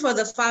everyone, even for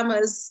the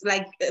farmers.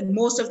 Like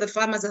most of the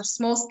farmers are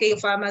small scale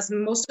farmers,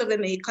 most of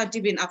them, they can't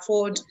even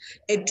afford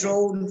a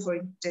drone, for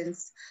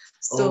instance.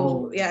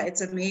 So yeah,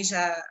 it's a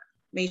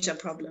major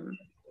problem.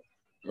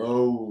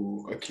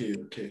 Oh, okay.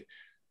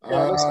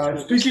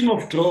 Speaking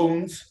of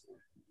drones,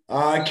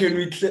 can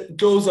we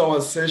close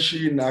our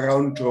session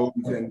around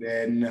drones? And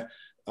then,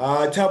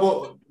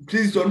 Thabo,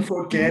 please don't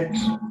forget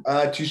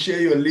to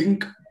share your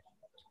link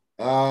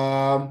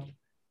via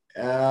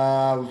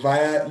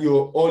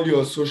all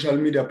your social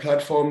media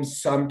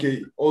platforms.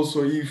 Samke,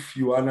 also, if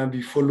you wanna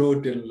be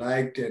followed and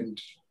liked,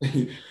 and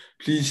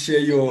please share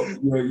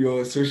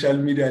your social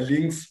media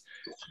links,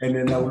 and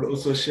then I will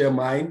also share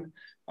mine.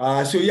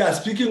 So yeah,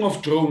 speaking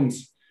of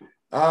drones,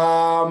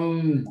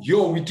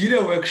 we did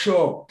a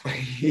workshop.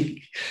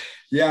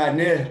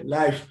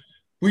 Live.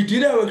 We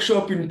did a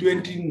workshop in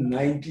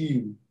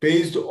 2019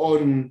 based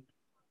on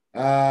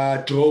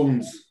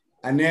drones.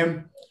 And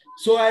then,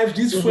 so I have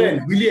this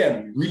friend,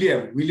 William.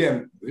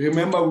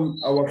 Remember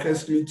our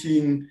first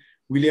meeting?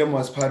 William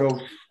was part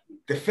of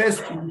the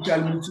first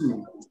initial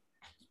meeting.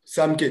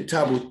 Samke,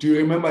 Thabo, do you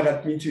remember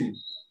that meeting?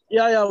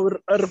 Yeah,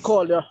 I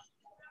recall, yeah.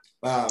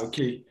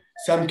 Okay.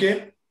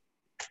 Samke?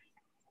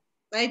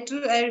 I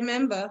do, I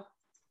remember.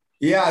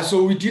 Yeah,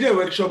 so we did a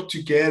workshop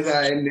together,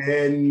 and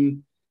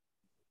then,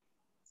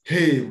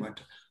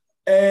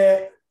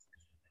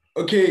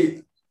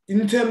 okay,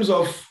 in terms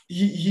of,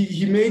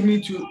 he made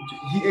me he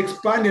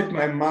expanded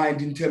my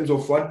mind in terms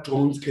of what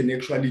drones can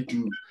actually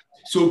do.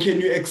 So can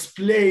you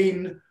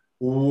explain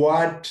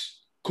what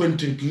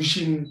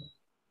contribution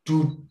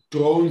do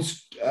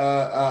drones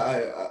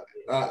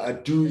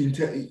do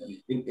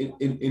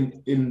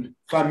in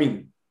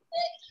farming?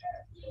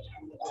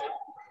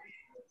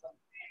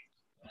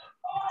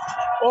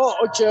 Oh,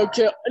 okay.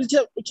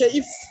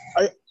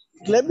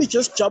 Let me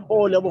just jump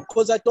on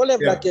because I don't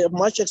have like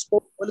much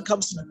exposure when it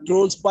comes to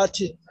drones, but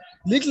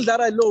little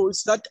that I know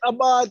is that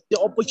about the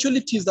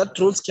opportunities that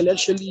drones can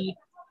actually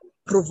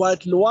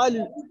provide.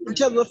 One, in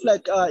terms of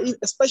like,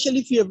 especially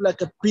if you have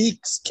like a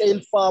big scale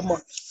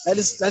farmer that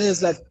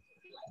has like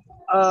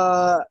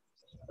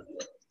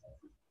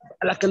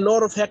a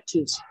lot of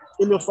hectares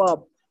in your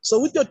farm.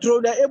 So with your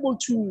drone, they're able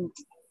to,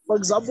 for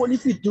example,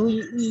 if you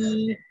do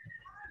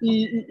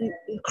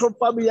crop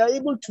farming, you're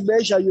able to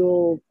measure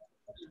your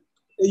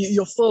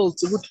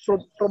fields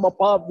from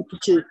above.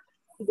 Okay,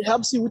 it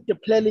helps you with the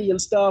planning and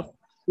stuff.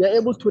 You're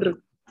able to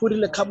put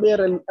in a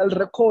camera and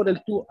record and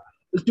do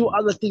do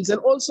other things. And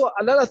also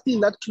another thing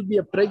that could be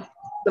a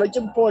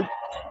breaking point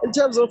in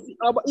terms of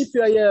if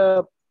you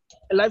are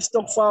a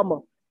livestock farmer,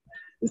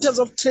 in terms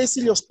of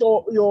tracing your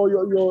store,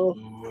 your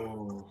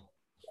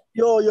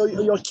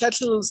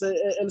cattle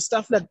and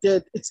stuff like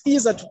that, it's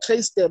easier to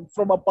trace them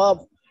from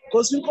above.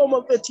 Because they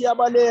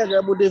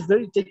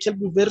can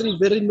be very,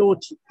 very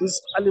naughty,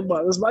 these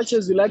animals, as much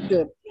as you like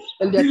them,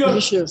 and they're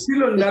delicious.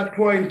 Still on that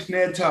point,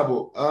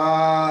 Netabo,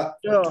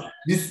 yeah.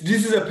 This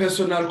is a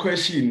personal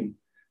question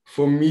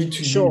for me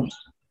to Sure. you.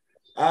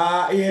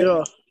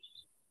 Yeah.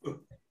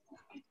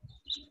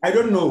 I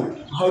don't know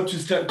how to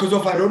start because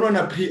I don't want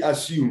to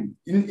pre-assume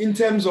in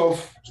terms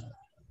of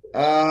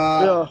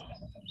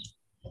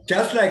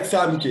just like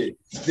Samke,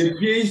 the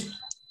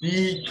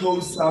PhD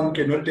chose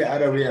Samke, not the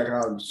other way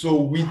around. So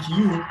with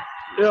you,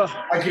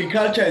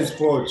 agriculture is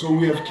broad. So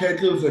we have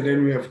cattle and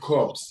then we have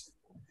crops.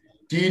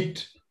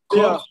 Did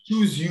crops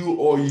choose you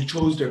or you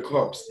chose the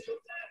crops?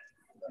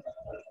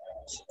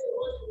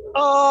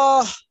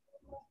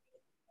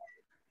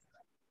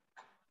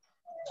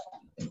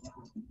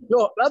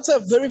 No, that's a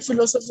very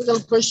philosophical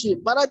question.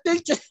 But I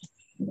think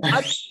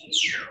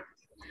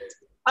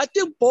I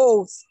think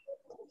both.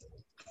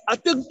 I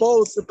think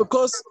both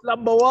because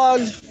number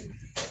one,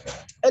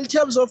 in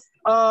terms of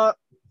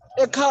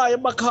Ekhaya,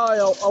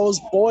 I was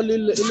born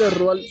in a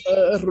rural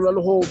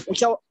home.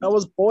 I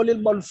was born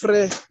in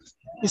Malfre,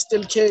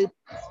 Eastern Cape,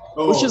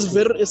 which is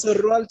it's a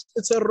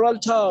rural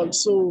town.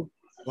 So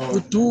we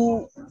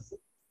do.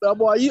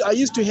 I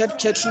used to have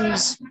cattle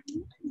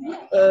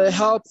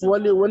help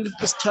when it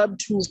was time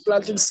to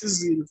planting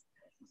season.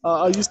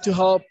 I used to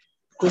help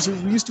because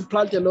we used to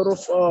plant a lot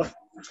of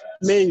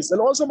maize,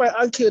 and also my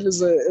uncle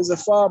is a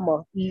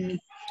farmer. He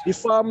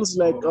farms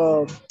like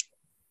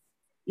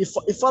he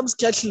farms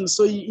cattle,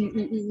 so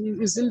he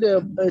is in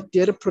the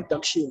dairy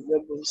production.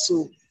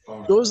 So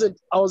those I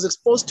was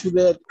exposed to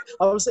that.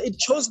 I would say it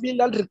chose me in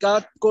that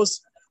regard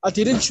because I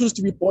didn't choose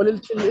to be born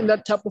in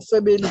that type of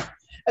family.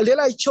 And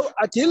then I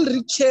didn't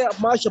really care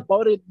much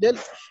about it. Then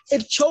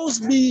it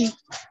chose me.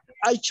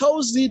 I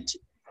chose it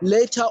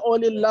later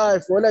on in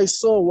life when I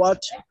saw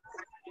what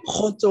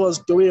Khotso was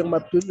doing, my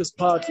previous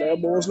partner. I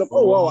was like,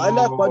 oh wow, I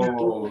like what you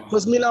do.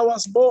 Because I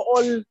was more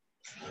on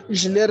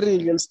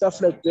engineering and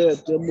stuff like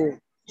that.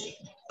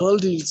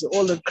 Buildings,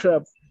 all the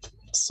crap.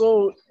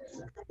 So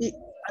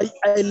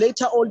I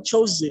later on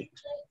chose it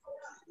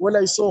when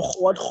I saw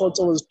what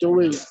Khotso was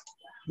doing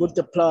with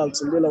the plants.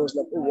 And then I was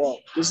like, oh wow,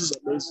 this is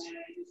amazing.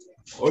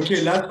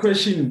 Okay, last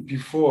question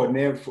before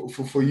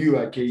for you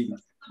again.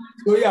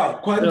 So yeah,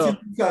 quantity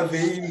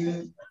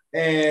surveying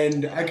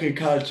and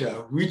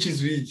agriculture, which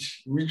is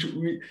which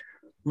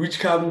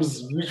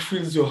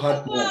fills your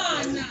heart more?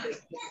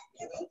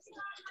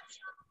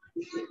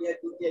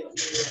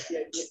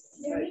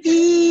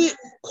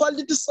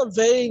 Quality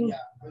surveying.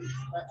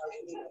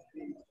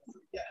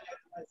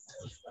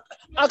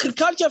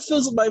 Agriculture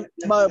fills my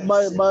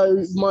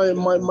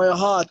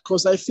heart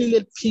because I feel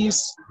at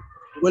peace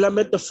when I'm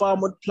at the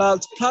farm with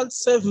plants.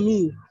 Plants serve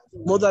me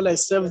more than I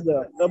serve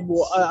them.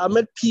 I'm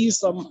at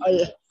peace.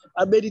 I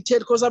meditate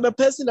because I'm a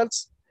person now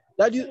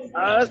I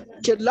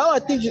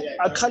think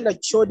I kind of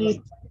cured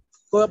it,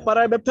 but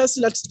I'm a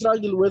person that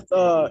struggles with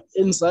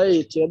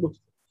anxiety.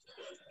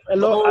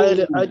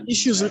 I had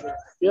issues with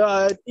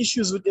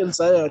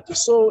anxiety.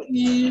 So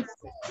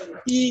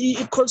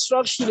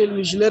construction and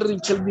engineering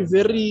can be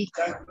very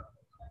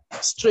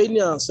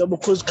strenuous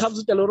because it comes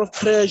with a lot of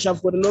pressure.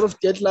 I've got a lot of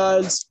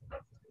deadlines.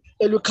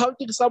 And you're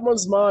counting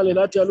someone's money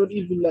that you're not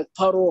even like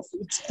part of.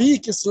 It's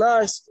big, it's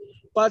nice,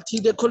 but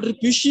the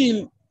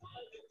contribution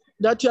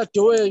that you're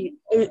doing,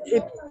 no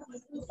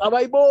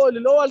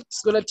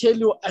one's gonna tell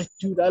you,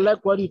 dude, I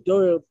like what you're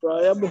doing,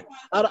 bro.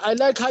 I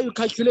like how you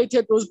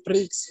calculated those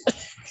bricks.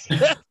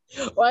 I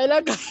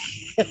like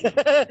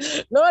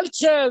no one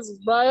cares,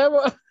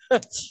 bro.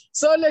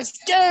 So like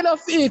scale of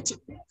it,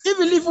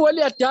 even if when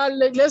you're done,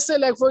 like let's say,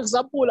 like for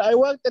example, I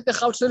worked at the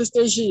Gautrain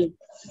station.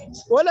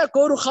 When I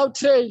go to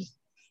Gautrain,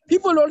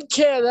 people don't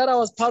care that I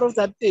was part of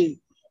that thing.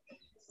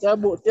 They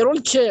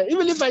don't care.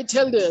 Even if I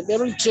tell them, they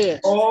don't care.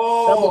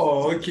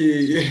 Oh,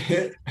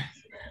 okay.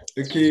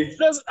 Okay.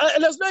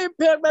 There's no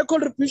impact. My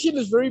contribution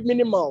is very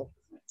minimal.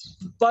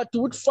 But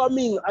with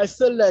farming, I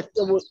feel like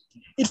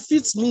it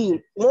fits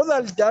me. More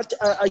than that,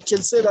 I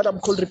can say that I'm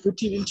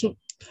contributing into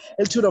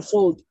the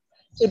fold.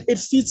 It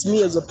fits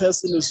me as a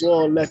person as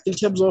well. Like in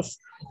terms of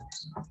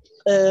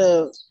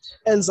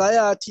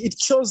anxiety, it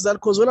shows that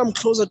because when I'm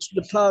closer to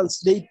the plants,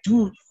 they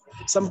do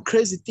some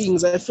crazy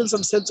things. I feel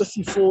some sense of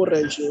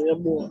euphoria. I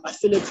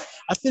feel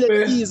at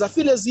ease. I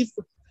feel as if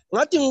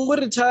nothing with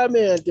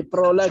retirement,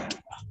 bro. Like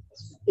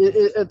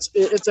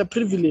it's a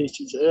privilege.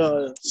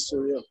 Yeah.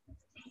 So yeah,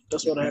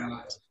 that's what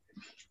happens.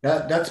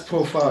 That's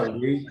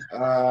profound.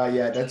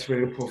 Yeah, that's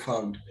very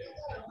profound.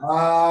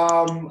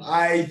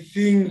 I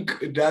think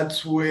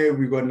that's where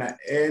we're gonna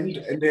end,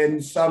 and then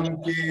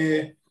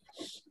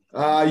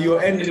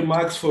your end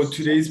remarks for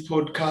today's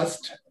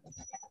podcast.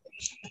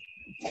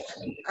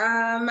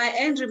 My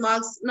end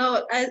remarks.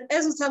 No,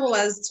 as Utabo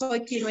was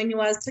talking, when he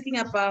was talking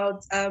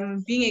about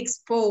being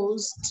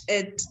exposed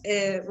at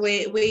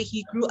where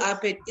he grew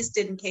up at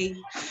Eastern Cape,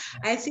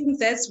 I think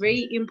that's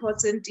very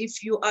important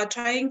if you are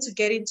trying to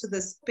get into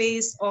the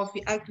space of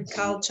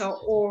agriculture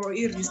or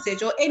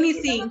research or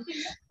anything.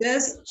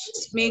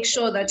 Just make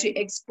sure that you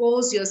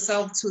expose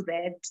yourself to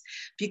that,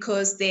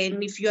 because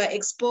then if you are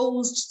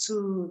exposed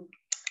to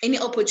any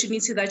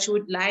opportunity that you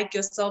would like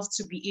yourself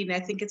to be in,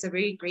 I think it's a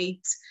very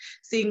great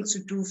thing to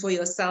do for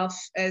yourself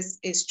as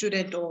a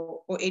student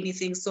or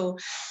anything. So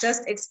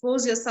just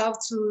expose yourself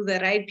to the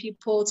right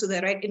people, to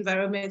the right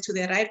environment, to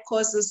the right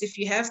courses. If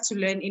you have to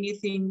learn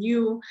anything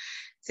new,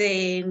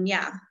 then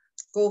yeah,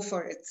 go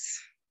for it.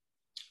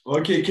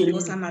 Okay, can you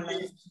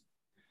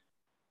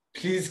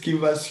please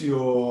give us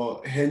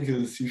your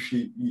handles if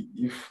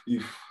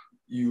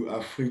you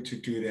are free to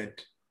do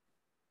that?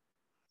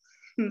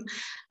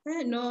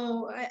 I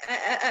know.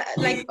 I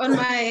like on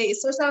my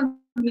social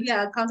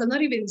media accounts, I'm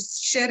not even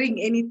sharing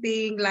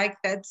anything like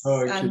that's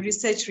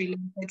research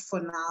related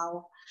for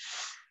now.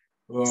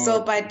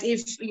 So, but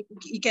if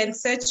you can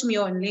search me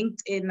on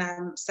LinkedIn,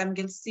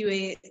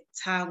 Samgelsiwe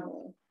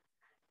Tango.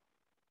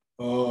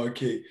 Oh,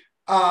 okay.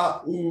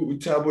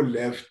 Utabo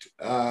left.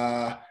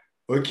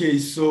 Okay,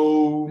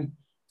 so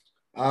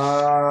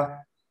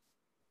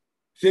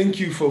thank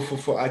you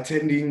for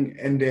attending,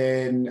 and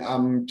then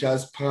I'm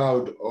just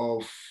proud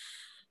of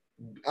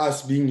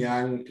us being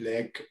young,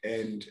 black,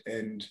 and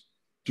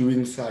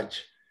doing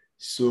such.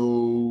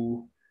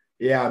 So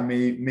yeah,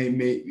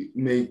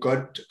 may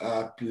God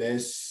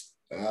bless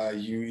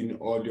you in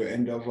all your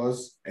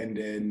endeavors, and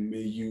then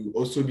may you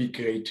also be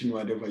great in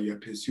whatever you're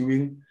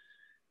pursuing.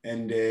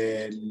 And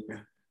then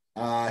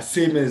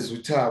same as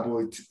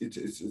Utabo,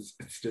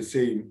 it's the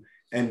same,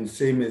 and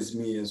same as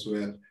me as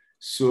well.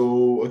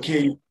 So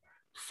okay,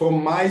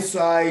 from my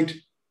side,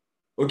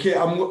 okay,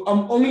 I'm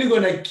only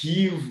gonna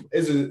give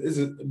as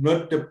a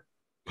not the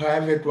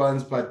private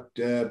ones, but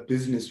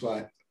business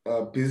one,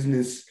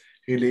 business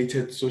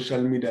related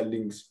social media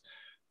links.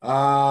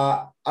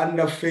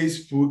 Under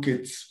Facebook,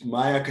 it's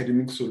My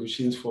Academic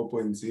Solutions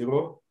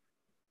 4.0.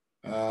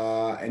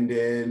 And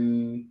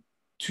then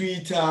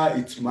Twitter,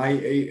 it's My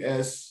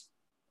AS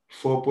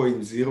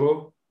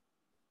 4.0.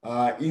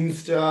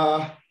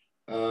 Insta,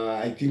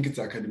 I think it's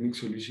Academic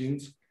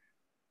Solutions.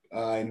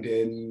 And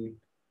then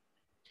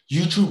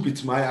YouTube,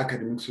 it's My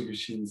Academic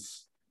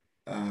Solutions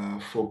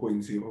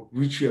 4.0,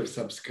 which we have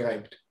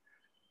subscribed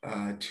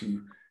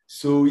to.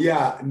 So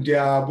yeah,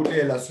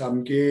 ndiyabulela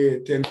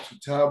Samke, thanks to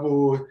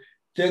Tabo,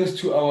 thanks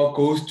to our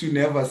ghost who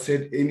never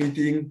said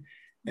anything,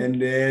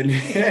 and then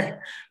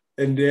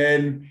and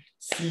then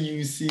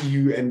see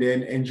you, and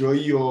then enjoy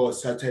your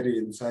Saturday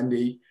and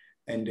Sunday,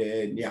 and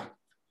then yeah,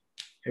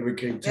 have a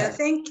great time. Yeah,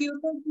 thank you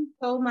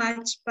so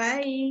much.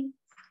 Bye.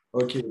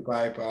 Okay,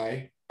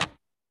 bye.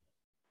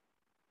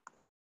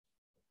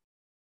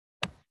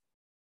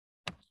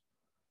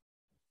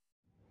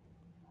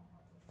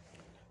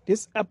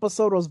 This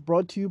episode was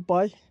brought to you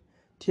by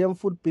TM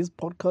Food Biz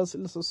Podcast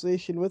in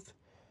association with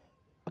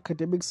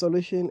Academic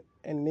Solution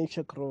and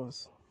Nature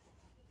Growers.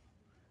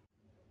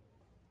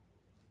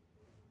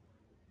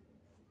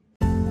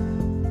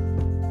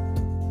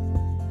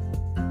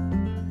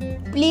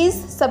 Please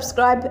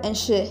subscribe and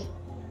share.